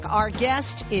Our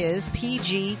guest is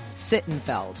P.G.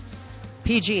 Sittenfeld.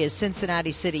 PG is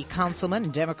Cincinnati City Councilman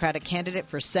and Democratic candidate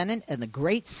for Senate in the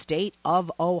great state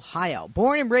of Ohio.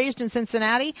 Born and raised in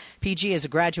Cincinnati, PG is a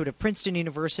graduate of Princeton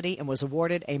University and was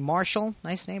awarded a Marshall,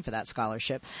 nice name for that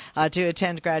scholarship, to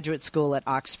attend graduate school at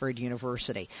Oxford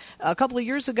University. A couple of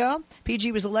years ago,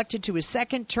 PG was elected to his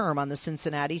second term on the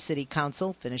Cincinnati City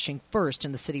Council, finishing first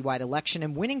in the citywide election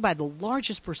and winning by the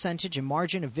largest percentage and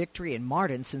margin of victory in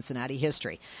modern Cincinnati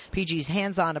history. PG's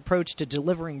hands-on approach to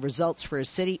delivering results for his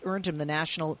city earned him the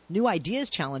National New Ideas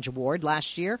Challenge Award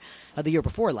last year, the year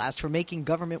before last, for making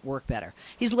government work better.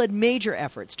 He's led major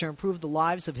efforts to improve the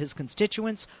lives of his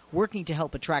constituents, working to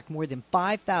help attract more than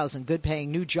 5,000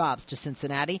 good-paying new jobs to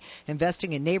Cincinnati,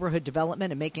 investing in neighborhood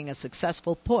development, and making a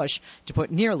successful push to put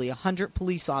nearly 100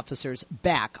 police officers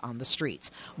back on the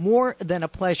streets. More than a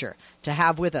pleasure to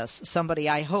have with us somebody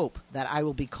I hope that I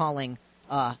will be calling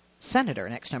Senator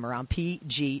next time around,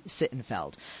 P.G.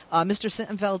 Sittenfeld. Mr.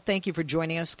 Sittenfeld, thank you for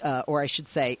joining us, or I should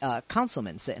say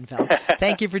Councilman Sittenfeld.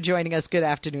 Thank you for joining us. Good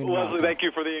afternoon. Leslie, thank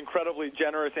you for the incredibly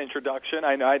generous introduction.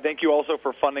 I thank you also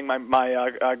for funding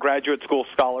my graduate school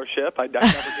scholarship. I've never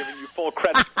given you full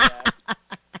credit for that.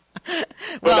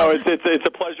 Well, no, it's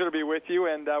a pleasure to be with you,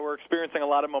 and we're experiencing a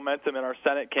lot of momentum in our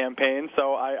Senate campaign,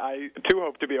 so I too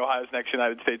hope to be Ohio's next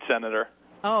United States Senator.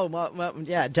 Oh, well,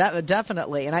 yeah,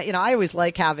 definitely. And I always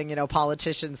like having,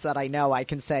 politicians that I know I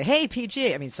can say, hey,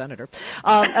 PG, Senator.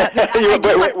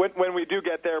 When we do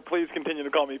get there, please continue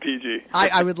to call me PG.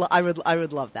 I would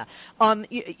love that.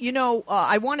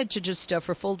 I wanted to just,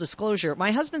 for full disclosure,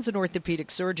 my husband's an orthopedic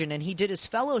surgeon, and he did his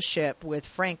fellowship with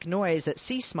Frank Noyes at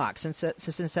CSMOC,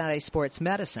 Cincinnati Sports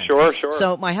Medicine. Sure.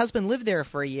 So my husband lived there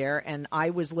for a year, and I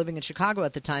was living in Chicago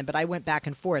at the time, but I went back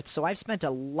and forth. So I've spent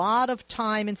a lot of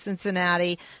time in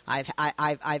Cincinnati. I've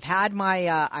had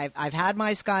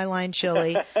my Skyline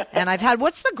chili, and I've had,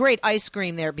 what's the great ice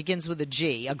cream there? It begins with a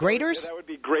G. A Grater's? That would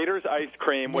be Grater's ice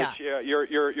cream, which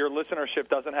your listenership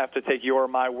doesn't have to take your or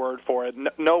my word for it.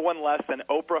 No one less than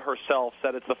Oprah herself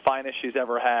said it's the finest she's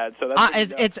ever had. So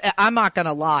that's I'm not going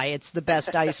to lie, it's the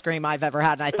best ice cream I've ever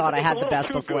had, and I thought I had the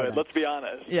best before. Good, let's be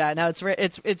honest. Yeah, no, it's real.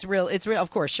 It's real. Of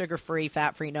course, sugar-free,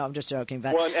 fat-free. No, I'm just joking.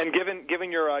 But and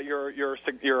given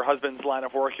your husband's line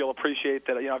of work, you'll appreciate that.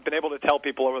 I've been able to tell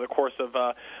people over the course of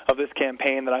this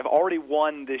campaign that I've already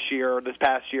won this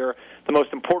past year, the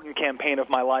most important campaign of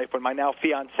my life, when my now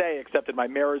fiancée accepted my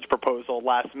marriage proposal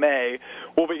last May.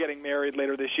 We'll be getting married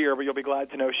later this year, but you'll be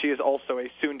glad to know she is also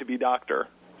a soon-to-be doctor.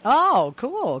 Oh,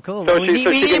 cool. So we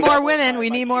need more women.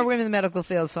 We need more women in the medical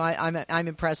field, so I'm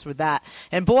impressed with that.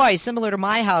 And boy, similar to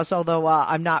my house, although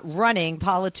I'm not running,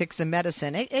 politics and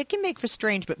medicine, it can make for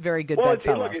strange but very good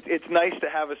bedfellows. Look, it's nice to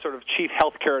have a sort of chief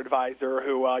healthcare advisor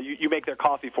who you make their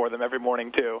coffee for them every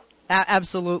morning too.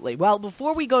 Absolutely. Well,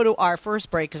 before we go to our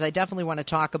first break, because I definitely want to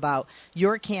talk about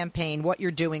your campaign, what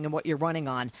you're doing, and what you're running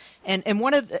on, and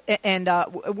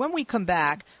when we come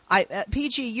back,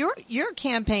 PG, your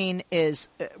campaign is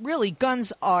really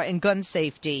guns and gun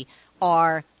safety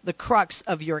are the crux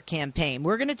of your campaign.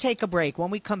 We're going to take a break. When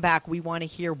we come back, we want to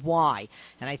hear why.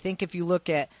 And I think if you look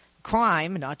at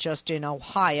crime, not just in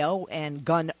Ohio, and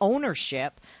gun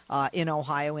ownership in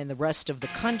Ohio and the rest of the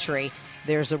country,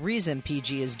 there's a reason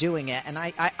PG is doing it. And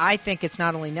I think it's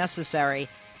not only necessary,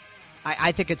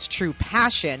 I think it's true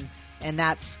passion, and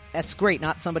that's great,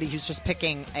 not somebody who's just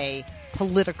picking a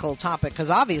political topic,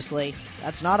 because obviously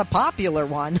that's not a popular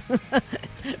one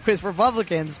with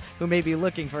Republicans who may be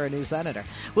looking for a new senator.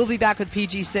 We'll be back with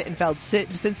P.G. Sittenfeld,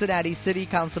 Cincinnati City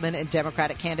Councilman and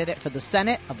Democratic candidate for the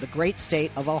Senate of the great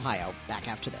state of Ohio. Back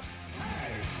after this.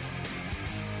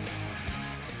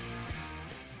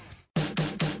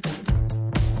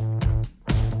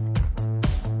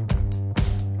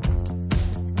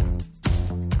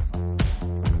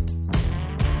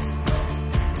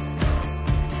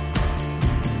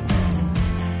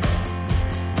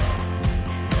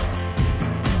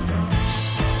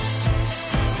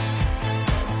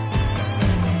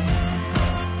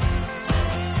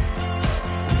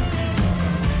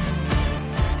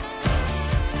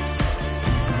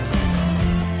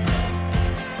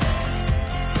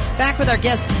 Back with our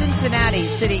guest, Cincinnati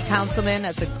City Councilman.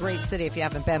 That's a great city if you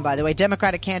haven't been, by the way.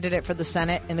 Democratic candidate for the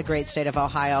Senate in the great state of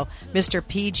Ohio, Mr.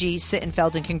 P.G.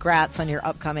 Sittenfeld, and congrats on your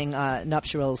upcoming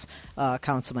nuptials,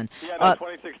 Councilman. Yeah, no,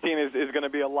 2016 is going to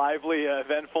be a lively,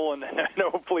 eventful, and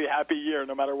hopefully happy year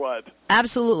no matter what.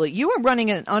 Absolutely. You are running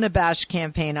an unabashed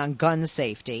campaign on gun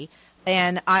safety.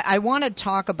 And I want to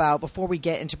talk about, before we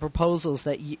get into proposals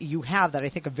that you have that I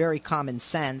think are very common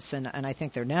sense, and I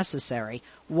think they're necessary,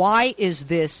 why is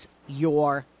this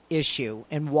your issue,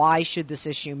 and why should this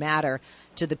issue matter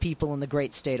to the people in the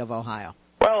great state of Ohio?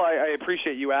 Well, I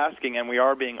appreciate you asking, and we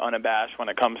are being unabashed when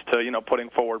it comes to,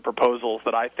 putting forward proposals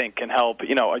that I think can help,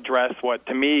 address what,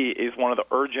 to me, is one of the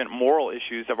urgent moral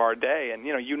issues of our day. And,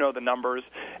 you know the numbers,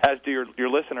 as do your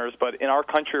listeners, but in our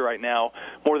country right now,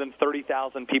 more than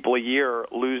 30,000 people a year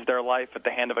lose their life at the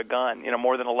hand of a gun,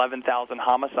 more than 11,000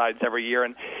 homicides every year.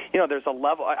 And, there's a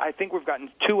level, I think we've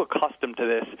gotten too accustomed to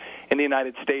this in the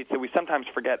United States that we sometimes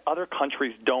forget other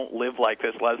countries don't live like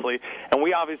this, Leslie, and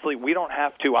we don't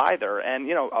have to either.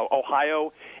 And,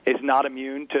 Ohio is not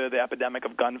immune to the epidemic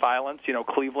of gun violence.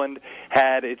 Cleveland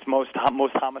had its most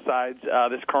homicides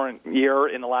this current year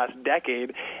in the last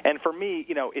decade. And for me,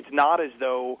 it's not as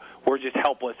though we're just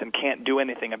helpless and can't do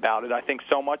anything about it. I think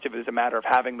so much of it is a matter of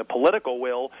having the political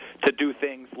will to do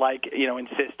things like,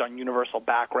 insist on universal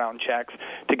background checks,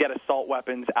 to get assault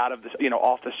weapons out of the,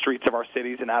 off the streets of our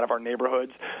cities and out of our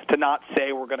neighborhoods, to not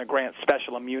say we're going to grant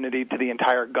special immunity to the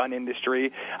entire gun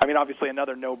industry. I mean, obviously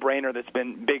another no-brainer that's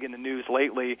been big in the news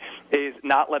lately is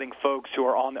not letting folks who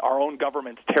are on our own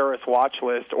government's terrorist watch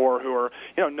list or who are,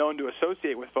 known to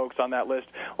associate with folks on that list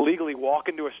legally walk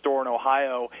into a store in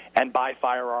Ohio and buy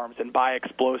firearms and buy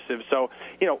explosives. So,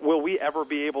 will we ever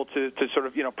be able to sort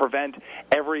of, prevent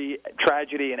every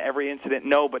tragedy and every incident?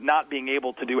 No, but not being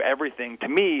able to do everything, to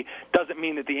me, doesn't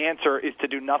mean that the answer is to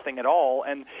do nothing at all.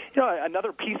 And,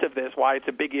 another piece of this, why it's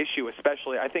a big issue,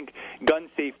 especially, I think gun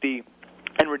safety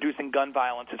and reducing gun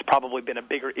violence has probably been a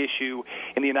bigger issue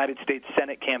in the United States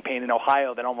Senate campaign in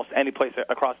Ohio than almost any place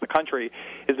across the country,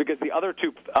 is because the other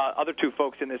two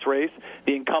folks in this race,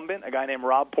 the incumbent, a guy named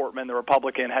Rob Portman, the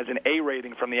Republican, has an A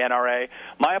rating from the NRA.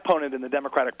 My opponent in the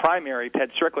Democratic primary, Ted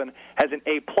Strickland, has an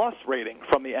A-plus rating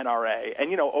from the NRA.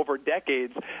 And, over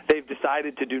decades, they've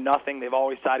decided to do nothing. They've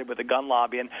always sided with the gun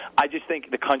lobby. And I just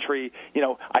think the country,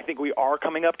 I think we are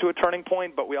coming up to a turning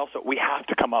point, but we have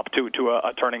to come up to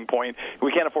a turning point.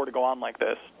 We can't afford to go on like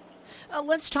this.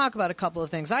 Let's talk about a couple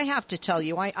of things. I have to tell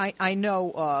you, I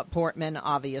know Portman,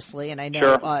 obviously, and I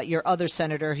know Sure. Your other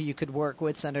senator who you could work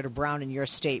with, Senator Brown, in your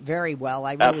state very well.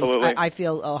 Absolutely. I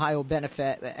feel Ohio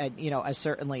benefit, as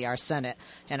certainly our Senate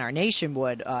and our nation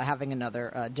would, having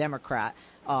another Democrat.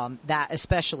 That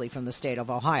especially from the state of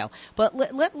Ohio. But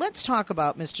let's talk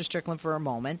about Mr. Strickland for a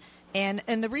moment. And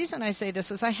the reason I say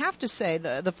this is I have to say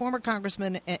the former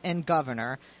congressman and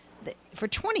governor for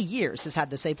 20 years has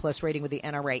had this A-plus rating with the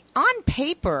NRA. On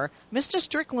paper, Mr.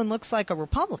 Strickland looks like a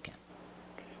Republican.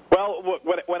 Well,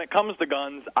 when it comes to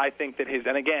guns, I think that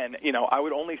and again, I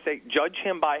would only say judge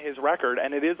him by his record,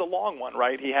 and it is a long one,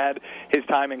 right? He had his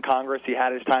time in Congress, he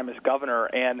had his time as governor,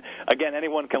 and again,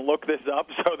 anyone can look this up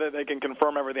so that they can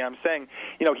confirm everything I'm saying.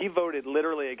 He voted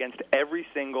literally against every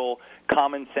single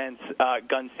common sense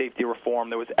gun safety reform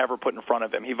that was ever put in front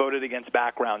of him. He voted against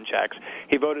background checks.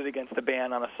 He voted against the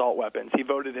ban on assault weapons. He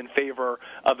voted in favor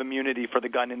of immunity for the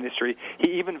gun industry.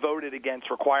 He even voted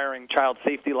against requiring child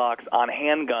safety locks on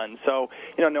handguns. So,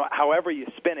 however you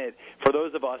spin it, for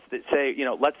those of us that say,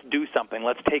 let's do something,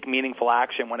 let's take meaningful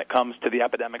action when it comes to the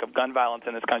epidemic of gun violence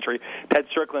in this country, Ted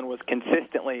Strickland was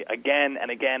consistently again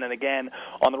and again and again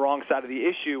on the wrong side of the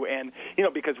issue. And,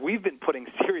 because we've been putting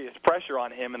serious pressure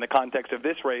on him in the context of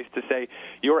this race to say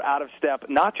you're out of step,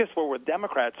 not just where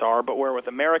Democrats are, but where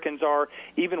Americans are,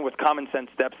 even with common sense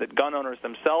steps that gun owners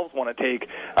themselves want to take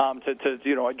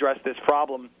to address this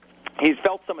problem. He's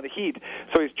felt some of the heat,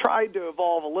 so he's tried to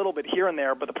evolve a little bit here and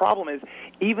there, but the problem is,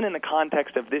 even in the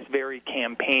context of this very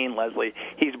campaign, Leslie,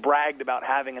 he's bragged about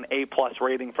having an A-plus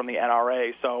rating from the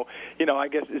NRA. So, I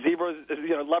guess zebras,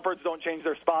 leopards don't change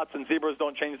their spots and zebras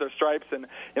don't change their stripes, and,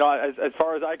 as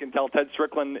far as I can tell, Ted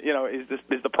Strickland, is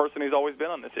the person who's always been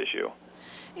on this issue.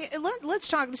 Let's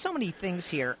talk. There's so many things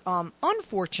here.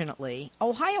 Unfortunately,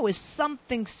 Ohio is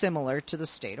something similar to the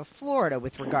state of Florida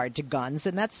with regard to guns,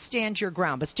 and that's stand your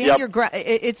ground. But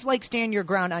it's like stand your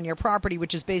ground on your property,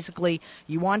 which is basically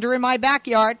you wander in my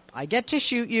backyard, I get to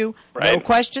shoot you, right. No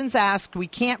questions asked. We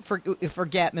can't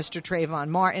forget Mr. Trayvon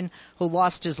Martin, who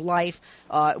lost his life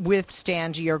with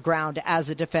stand your ground as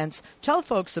a defense. Tell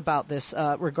folks about this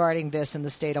regarding this in the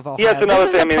state of Ohio. Yes, another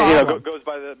thing. Goes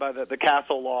by the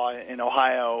Castle Law in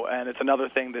Ohio. And it's another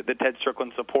thing that Ted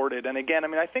Strickland supported. And again,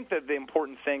 I think that the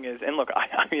important thing is, and look,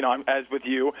 I'm as with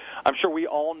you, I'm sure we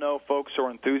all know folks who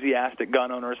are enthusiastic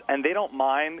gun owners, and they don't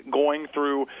mind going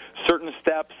through certain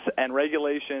steps and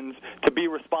regulations to be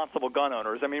responsible gun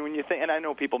owners. When you think, and I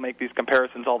know people make these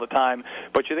comparisons all the time,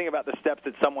 but you think about the steps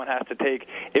that someone has to take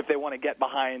if they want to get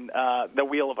behind the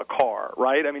wheel of a car,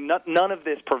 right? None of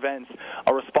this prevents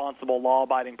a responsible,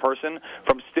 law-abiding person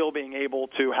from still being able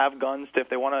to have guns if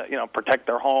they want to, protect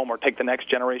their home or take the next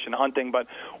generation hunting. But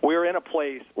we're in a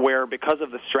place where, because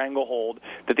of the stranglehold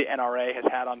that the NRA has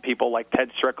had on people like Ted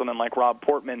Strickland and like Rob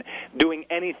Portman, doing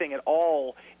anything at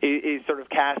all is sort of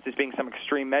cast as being some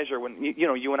extreme measure when,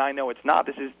 you and I know it's not.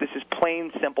 This is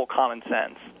plain, simple common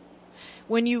sense.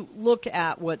 When you look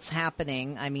at what's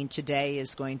happening, I mean, today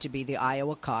is going to be the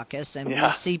Iowa caucus, and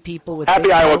we'll see people with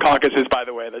happy Iowa caucuses, by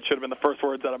the way. That should have been the first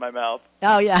words out of my mouth.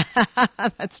 Oh, yeah,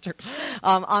 that's true.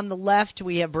 On the left,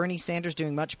 we have Bernie Sanders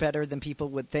doing much better than people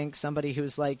would think, somebody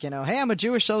who's like, hey, I'm a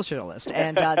Jewish socialist,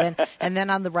 and then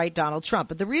on the right, Donald Trump.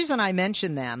 But the reason I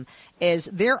mention them is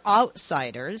they're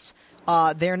outsiders.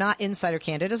 They're not insider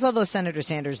candidates, although Senator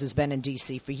Sanders has been in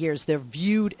D.C. for years. They're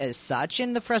viewed as such,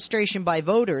 and the frustration by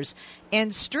voters.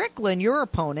 And Strickland, your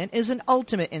opponent, is an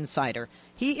ultimate insider.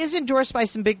 He is endorsed by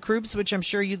some big groups, which I'm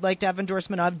sure you'd like to have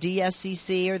endorsement of,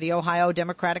 DSCC or the Ohio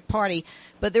Democratic Party.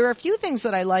 But there are a few things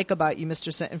that I like about you,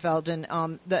 Mr. Sittenfeld,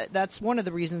 and that's one of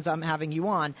the reasons I'm having you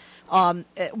on.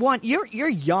 One, you're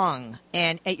young,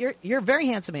 and you're a very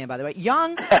handsome man, by the way.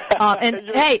 Young, and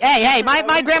hey,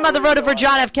 my grandmother voted for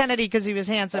John F. Kennedy because he was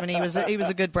handsome and he was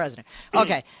a good president.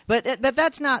 Okay, but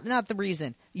that's not the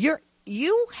reason.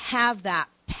 You have that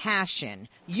passion.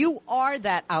 You are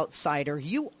that outsider.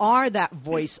 You are that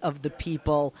voice of the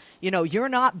people. You're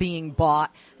not being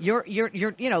bought.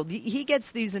 He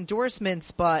gets these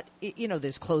endorsements, but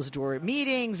there's closed door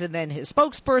meetings, and then his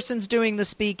spokesperson's doing the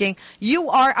speaking. You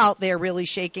are out there really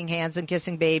shaking hands and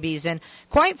kissing babies, and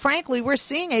quite frankly, we're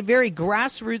seeing a very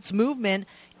grassroots movement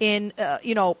in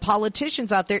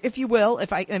politicians out there, if you will,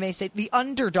 if I may say, the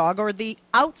underdog or the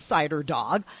outsider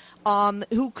dog.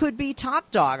 Who could be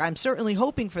top dog. I'm certainly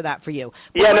hoping for that for you.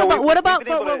 But what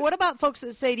about folks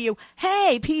that say to you,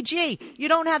 hey, PG, you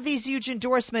don't have these huge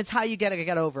endorsements. How you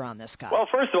get over on this guy? Well,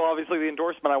 first of all, obviously the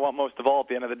endorsement I want most of all at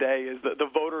the end of the day is the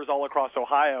voters all across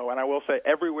Ohio. And I will say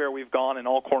everywhere we've gone in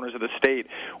all corners of the state,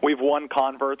 we've won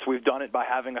converts. We've done it by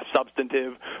having a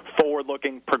substantive,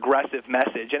 forward-looking, progressive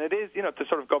message. And it is, to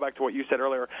sort of go back to what you said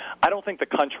earlier, I don't think the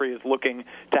country is looking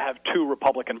to have two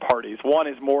Republican parties. One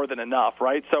is more than enough,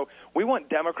 right? So we want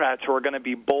Democrats who are going to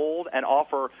be bold and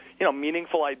offer,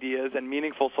 meaningful ideas and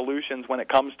meaningful solutions when it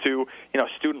comes to,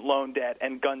 student loan debt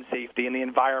and gun safety and the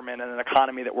environment and an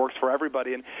economy that works for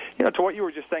everybody. And, to what you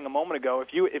were just saying a moment ago,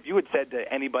 if you had said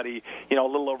to anybody, a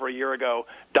little over a year ago,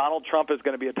 Donald Trump is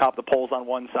going to be atop the polls on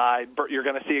one side, you're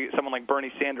going to see someone like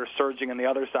Bernie Sanders surging on the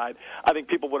other side, I think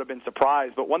people would have been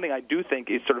surprised. But one thing I do think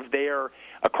is sort of there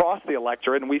across the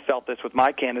electorate, and we felt this with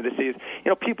my candidacy, is,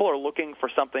 people are looking for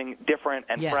something different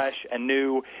and fresh and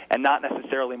new and not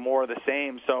necessarily more of the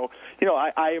same. So,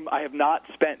 I have not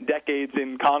spent decades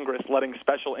in Congress letting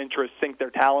special interests sink their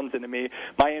talons into me.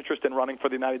 My interest in running for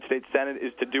the United States Senate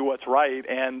is to do what's right,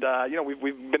 and,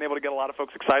 we've been able to get a lot of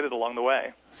folks excited along the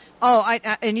way. Oh,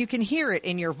 and you can hear it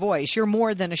in your voice. You're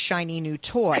more than a shiny new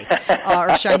toy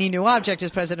or shiny new object,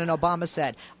 as President Obama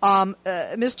said.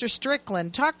 Mr.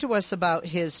 Strickland, talk to us about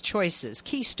his choices.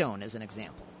 Keystone is an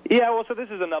example. Yeah, well, so this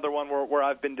is another one where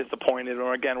I've been disappointed,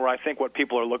 or again, where I think what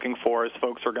people are looking for is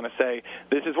folks are going to say,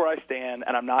 this is where I stand,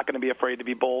 and I'm not going to be afraid to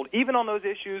be bold, even on those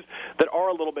issues that are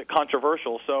a little bit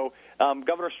controversial. So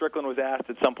Governor Strickland was asked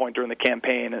at some point during the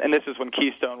campaign, and this is when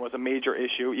Keystone was a major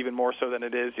issue, even more so than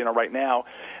it is, right now.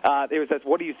 It was asked,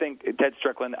 what do you think, Ted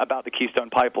Strickland, about the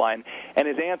Keystone Pipeline? And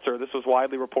his answer, this was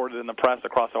widely reported in the press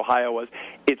across Ohio, was,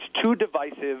 it's too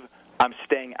divisive, I'm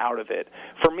staying out of it.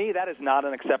 For me, that is not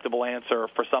an acceptable answer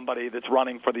for somebody that's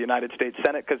running for the United States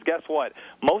Senate, because guess what?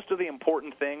 Most of the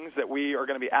important things that we are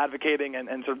going to be advocating and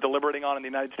sort of deliberating on in the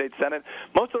United States Senate,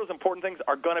 most of those important things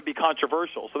are going to be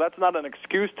controversial. So that's not an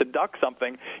excuse to duck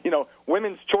something.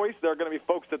 Women's choice, there are going to be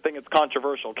folks that think it's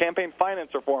controversial. Campaign finance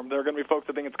reform, there are going to be folks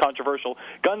that think it's controversial.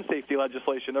 Gun safety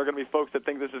legislation, there are going to be folks that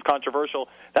think this is controversial.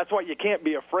 That's why you can't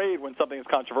be afraid when something is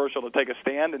controversial to take a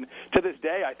stand. And to this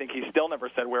day, I think he still never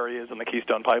said where he is in the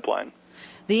Keystone Pipeline.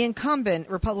 The incumbent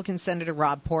Republican Senator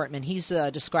Rob Portman, he's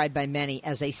described by many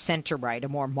as a center-right, a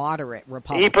more moderate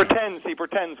Republican. He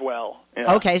pretends well.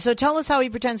 Yeah. Okay, so tell us how he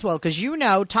pretends well, because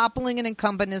toppling an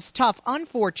incumbent is tough.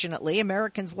 Unfortunately,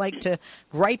 Americans like to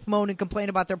gripe, moan, and complain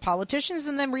about their politicians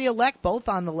and then re-elect both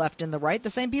on the left and the right, the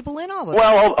same people in all the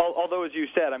time. Well, although, as you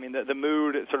said, I mean, the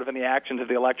mood sort of in the actions of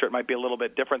the electorate might be a little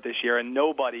bit different this year, and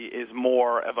nobody is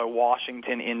more of a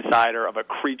Washington insider, of a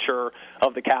creature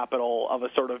of the Capitol, of a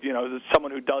sort of,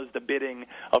 someone who does the bidding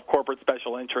of corporate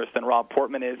special interests than Rob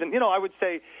Portman is. And, I would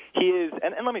say he is,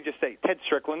 and let me just say, Ted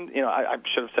Strickland, I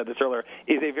should have said this earlier,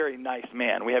 is a very nice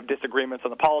man. We have disagreements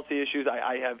on the policy issues.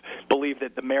 I have believed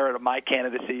that the merit of my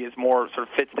candidacy is more sort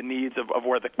of fits the needs of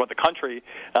what the country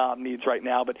needs right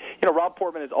now. But, Rob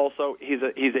Portman is also, he's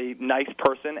a nice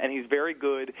person, and he's very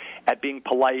good at being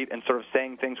polite and sort of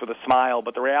saying things with a smile.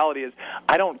 But the reality is,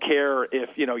 I don't care if,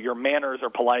 your manners are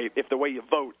polite if the way you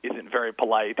vote isn't very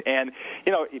polite. And,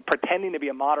 pretending to be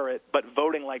a moderate but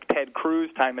voting like Ted Cruz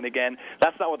time and again,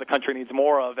 that's not what the country needs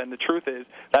more of. And the truth is,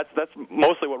 that's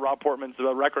mostly what Rob Portman's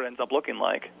record ends up looking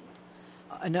like.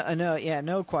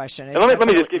 No question. And let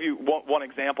me just give you one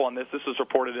example on this. This was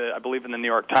reported, I believe, in the New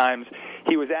York Times.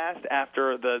 He was asked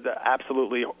after the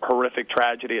absolutely horrific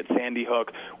tragedy at Sandy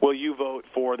Hook, will you vote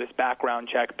for this background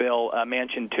check bill,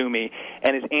 Manchin-Toomey?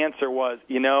 And his answer was,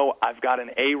 I've got an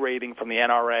A rating from the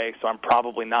NRA, so I'm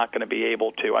probably not going to be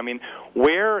able to. I mean,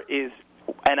 where is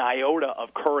an iota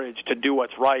of courage to do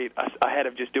what's right ahead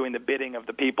of just doing the bidding of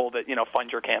the people that, fund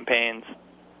your campaigns?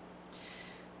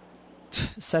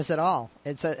 Says it all.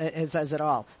 It says it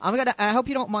all. I hope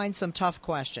you don't mind some tough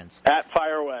questions.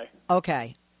 Fire away.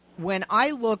 Okay. When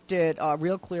I looked at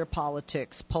Real Clear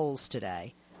Politics polls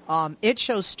today, it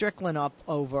shows Strickland up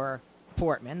over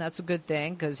Portman. That's a good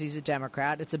thing because he's a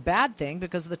Democrat. It's a bad thing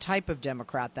because of the type of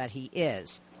Democrat that he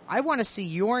is. I want to see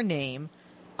your name.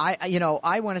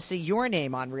 I want to see your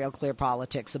name on Real Clear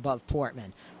Politics above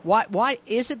Portman. Why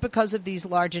is it because of these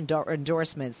large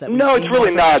endorsements that we see? No, it's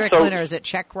really not. Strickland, or is it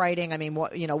check writing? I mean,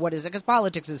 what is it? Because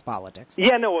politics is politics.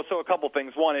 Yeah, no. Well, so a couple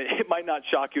things. One, it might not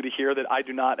shock you to hear that I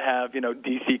do not have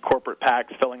D.C. corporate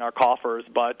PACs filling our coffers,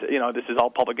 but this is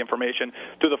all public information.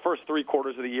 Through the first 3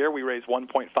 quarters of the year, we raised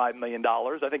 $1.5 million.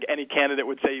 I think any candidate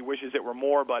would say he wishes it were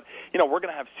more, but we're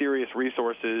going to have serious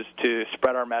resources to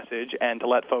spread our message and to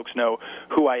let folks know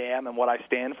who I am and what I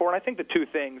stand for. And I think the two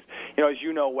things, as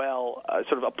you know well,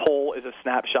 sort of a poll is a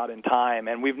snapshot in time,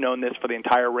 and we've known this for the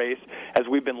entire race as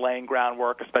we've been laying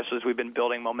groundwork, especially as we've been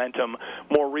building momentum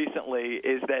more recently,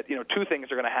 is that, 2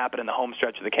 things are going to happen in the home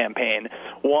stretch of the campaign.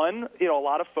 One, a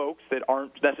lot of folks that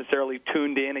aren't necessarily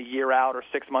tuned in a year out or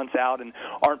 6 months out and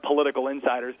aren't political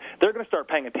insiders, they're going to start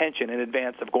paying attention in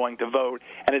advance of going to vote.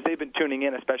 And as they've been tuning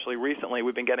in, especially recently,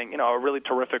 we've been getting, a really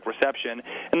terrific reception.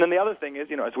 And then the other thing is,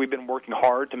 as we've been working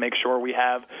hard to make sure we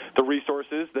have the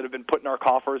resources that have been put in our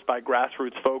coffers by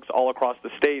grassroots folks all across the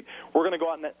state, we're going to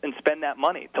go out and spend that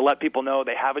money to let people know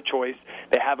they have a choice,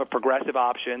 they have a progressive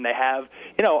option, they have,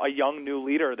 a young new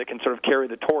leader that can sort of carry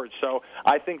the torch. So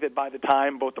I think that by the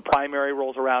time both the primary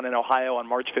rolls around in Ohio on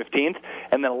March 15th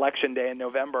and then Election Day in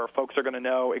November, folks are going to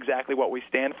know exactly what we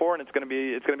stand for, and it's going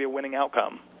to be a winning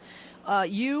outcome.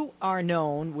 You are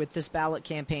known with this ballot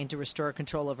campaign to restore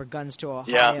control over guns to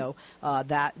Ohio.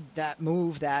 Yeah. That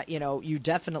move that you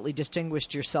definitely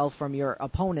distinguished yourself from your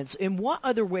opponents. In what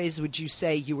other ways would you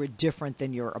say you were different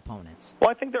than your opponents? Well,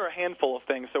 I think there are a handful of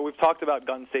things. So we've talked about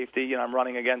gun safety. I'm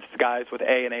running against guys with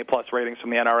A and A+ ratings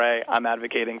from the NRA. I'm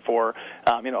advocating for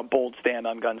a bold stand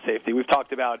on gun safety. We've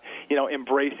talked about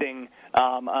embracing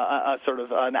a sort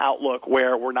of an outlook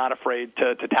where we're not afraid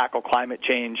to tackle climate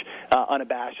change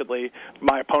unabashedly.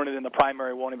 My opponent in the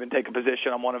primary won't even take a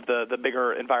position on one of the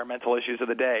bigger environmental issues of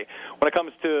the day. When it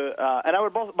comes to, and I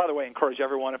would, by the way, encourage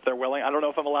everyone, if they're willing, I don't know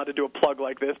if I'm allowed to do a plug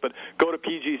like this, but go to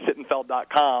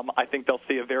pgsittenfeld.com. I think they'll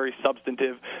see a very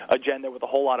substantive agenda with a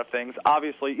whole lot of things.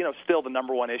 Obviously, still the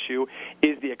number one issue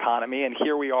is the economy, and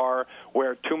here we are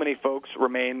where too many folks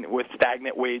remain with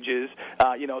stagnant wages.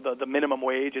 The minimum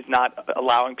wage is not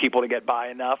allowing people to get by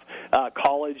enough.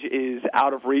 College is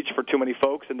out of reach for too many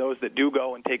folks, and those that do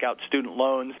go and take out student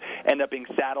loans end up being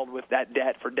saddled with that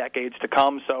debt for decades to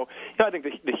come. So, I think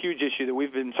the huge issue that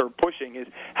we've been sort of pushing is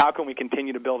how can we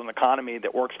continue to build an economy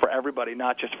that works for everybody,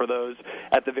 not just for those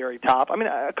at the very top. I mean,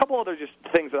 a couple other just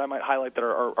things that I might highlight that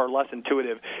are less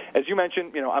intuitive. As you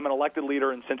mentioned, I'm an elected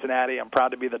leader in Cincinnati. I'm proud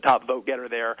to be the top vote getter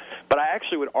there. But I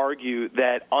actually would argue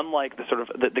that unlike the sort of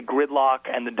the gridlock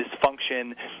and the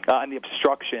dysfunction and the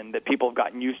obstruction that people have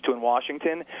gotten used to in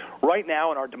Washington, right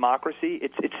now in our democracy,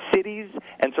 it's cities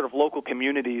and sort of local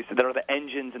communities that are the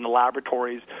engines and the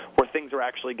laboratories where things are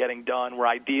actually getting done, where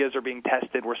ideas are being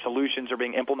tested, where solutions are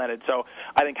being implemented. So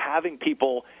I think having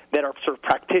people that are sort of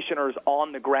practitioners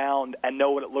on the ground and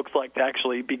know what it looks like to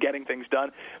actually be getting things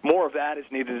done, more of that is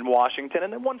needed in Washington.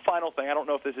 And then one final thing, I don't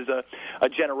know if this is a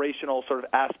generational sort of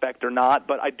aspect or not,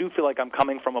 but I do feel like I'm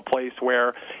coming from a place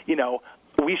where,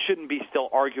 we shouldn't be still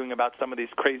arguing about some of these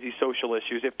crazy social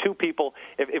issues. If two people,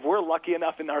 if we're lucky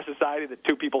enough in our society that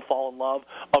two people fall in love,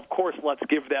 of course let's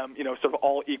give them, sort of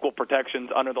all equal protections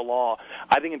under the law.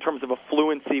 I think in terms of a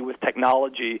fluency with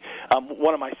technology,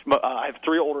 I have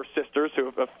three older sisters who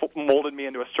have molded me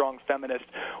into a strong feminist.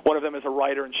 One of them is a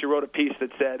writer, and she wrote a piece that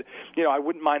said, I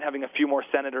wouldn't mind having a few more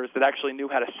senators that actually knew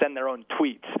how to send their own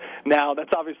tweets. Now,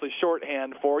 that's obviously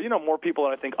shorthand for, more people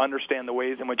that I think understand the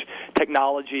ways in which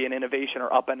technology and innovation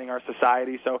are upending our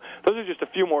society. So those are just a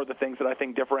few more of the things that I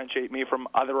think differentiate me from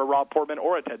either a Rob Portman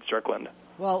or a Ted Strickland.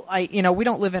 Well, we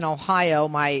don't live in Ohio.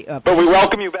 But we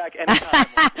welcome you back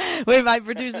anytime. Wait, my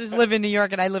producers live in New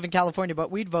York and I live in California, but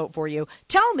we'd vote for you.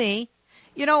 Tell me,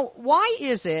 why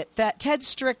is it that Ted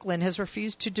Strickland has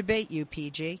refused to debate you,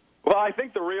 PG? Well, I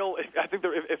think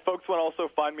if folks want to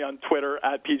also find me on Twitter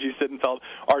at PG Sittenfeld,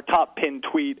 our top pinned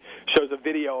tweet shows a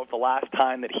video of the last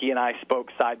time that he and I spoke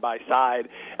side by side.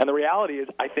 And the reality is,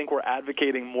 I think we're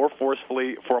advocating more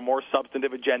forcefully for a more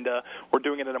substantive agenda. We're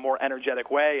doing it in a more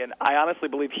energetic way. And I honestly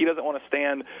believe he doesn't want to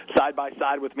stand side by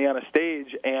side with me on a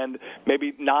stage and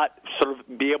maybe not sort of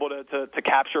be able to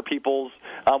capture people's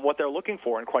what they're looking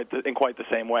for in quite the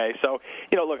same way. So,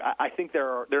 look, I think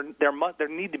there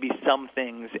need to be some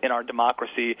things in our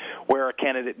democracy where a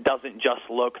candidate doesn't just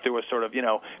look through a sort of,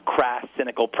 crass,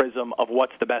 cynical prism of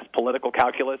what's the best political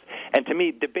calculus. And to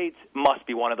me, debates must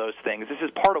be one of those things. This is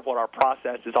part of what our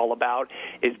process is all about,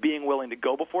 is being willing to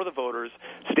go before the voters,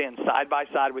 stand side by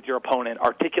side with your opponent,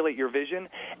 articulate your vision,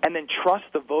 and then trust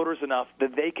the voters enough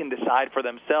that they can decide for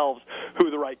themselves who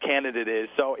the right candidate is.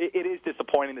 So it is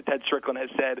disappointing that Ted Strickland has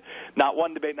said not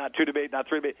one debate, not two debates, not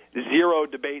three debates, 0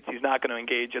 debates. He's not going to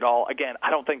engage at all. Again,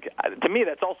 I don't think, to me,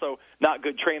 that's also not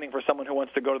good training for someone who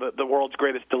wants to go to the world's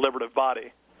greatest deliberative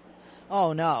body.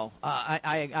 Oh, no.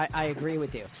 I agree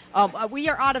with you. We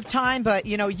are out of time, but,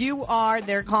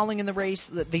 they're calling in the race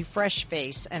the fresh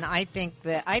face, and I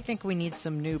think we need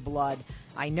some new blood.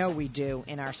 I know we do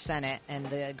in our Senate, and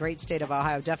the great state of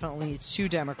Ohio definitely needs 2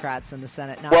 Democrats in the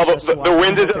Senate, not just one. Well, the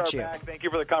wind is at our back. Thank you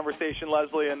for the conversation,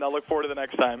 Leslie, and I look forward to the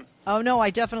next time. Oh, no, I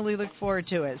definitely look forward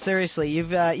to it. Seriously,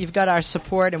 you've got our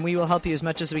support, and we will help you as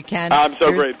much as we can. I'm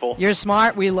so grateful. You're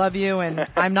smart. We love you, and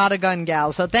I'm not a gun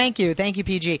gal, so thank you. Thank you,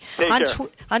 PG.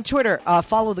 On Twitter,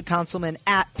 follow the councilman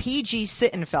at PG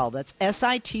Sittenfeld. That's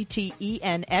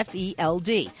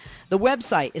Sittenfeld. The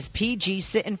website is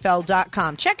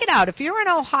pgsittenfeld.com. Check it out. If you're in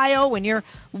Ohio and you're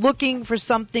looking for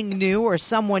something new or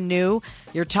someone new,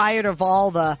 you're tired of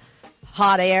all the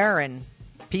hot air and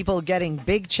people getting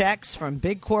big checks from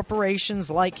big corporations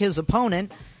like his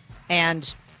opponent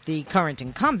and the current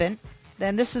incumbent,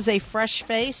 then this is a fresh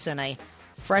face and a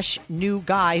fresh new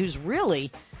guy who's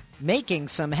really making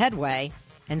some headway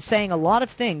and saying a lot of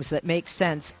things that make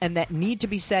sense and that need to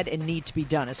be said and need to be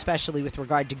done, especially with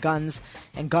regard to guns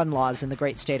and gun laws in the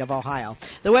great state of Ohio.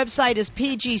 The website is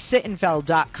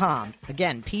pgsittenfeld.com.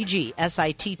 Again,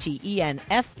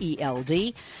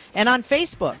 PGSITTENFELD. And on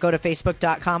Facebook, go to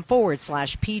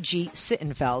facebook.com/PG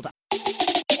Sittenfeld.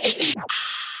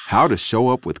 How to show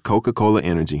up with Coca-Cola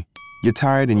Energy. You're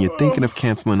tired and you're thinking of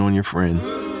canceling on your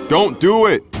friends. Don't do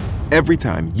it! Every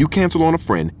time you cancel on a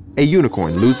friend, a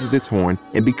unicorn loses its horn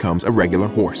and becomes a regular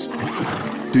horse.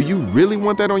 Do you really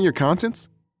want that on your conscience?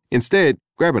 Instead,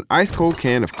 grab an ice-cold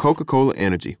can of Coca-Cola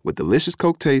Energy with delicious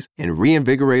Coke taste and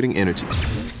reinvigorating energy.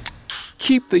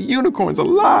 Keep the unicorns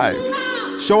alive!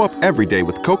 Show up every day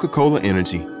with Coca-Cola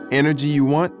Energy. Energy you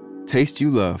want, taste you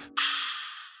love.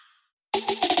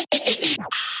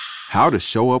 How to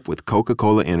show up with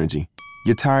Coca-Cola Energy.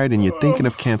 You're tired and you're thinking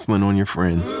of canceling on your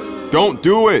friends. Don't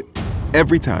do it!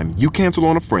 Every time you cancel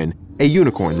on a friend, a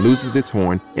unicorn loses its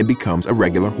horn and becomes a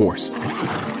regular horse.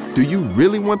 Do you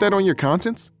really want that on your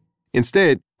conscience?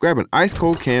 Instead, grab an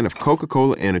ice-cold can of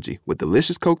Coca-Cola Energy with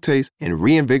delicious Coke taste and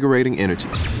reinvigorating energy.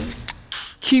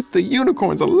 Keep the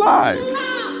unicorns alive!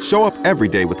 Show up every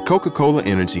day with Coca-Cola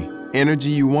Energy. Energy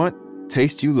you want,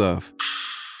 taste you love.